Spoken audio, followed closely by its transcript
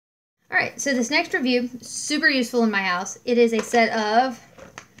Alright, so this next review, super useful in my house. It is a set of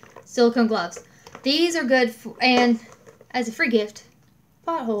silicone gloves. These are good for, and as a free gift,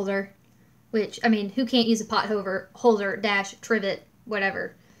 pot holder, which, I mean, who can't use a pot holder dash trivet,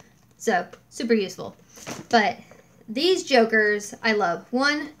 whatever. So, super useful. But these jokers, I love.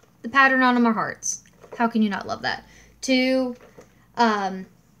 One, the pattern on them are hearts. How can you not love that? Two,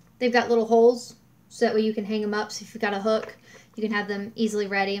 they've got little holes, so that way you can hang them up. So if you've got a hook, you can have them easily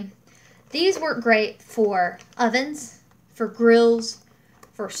ready. These work great for ovens, for grills,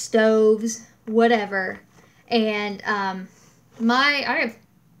 for stoves, whatever. And I have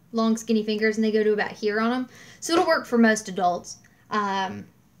long skinny fingers and they go to about here on them. So it'll work for most adults. I've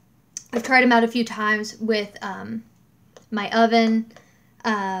tried them out a few times with my oven.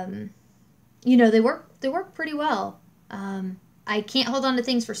 You know, they work pretty well. I can't hold on to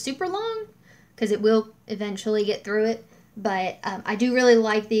things for super long because it will eventually get through it. But I do really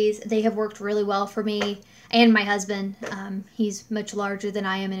like these. They have worked really well for me and my husband. He's much larger than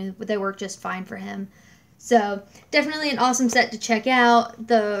I am, and they work just fine for him. So definitely an awesome set to check out.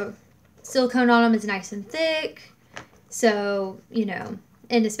 The silicone on them is nice and thick. So, you know,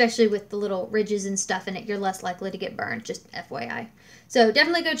 and especially with the little ridges and stuff in it, you're less likely to get burned, just FYI. So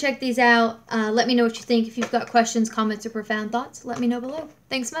definitely go check these out. Let me know what you think. If you've got questions, comments, or profound thoughts, let me know below.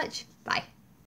 Thanks much. Bye.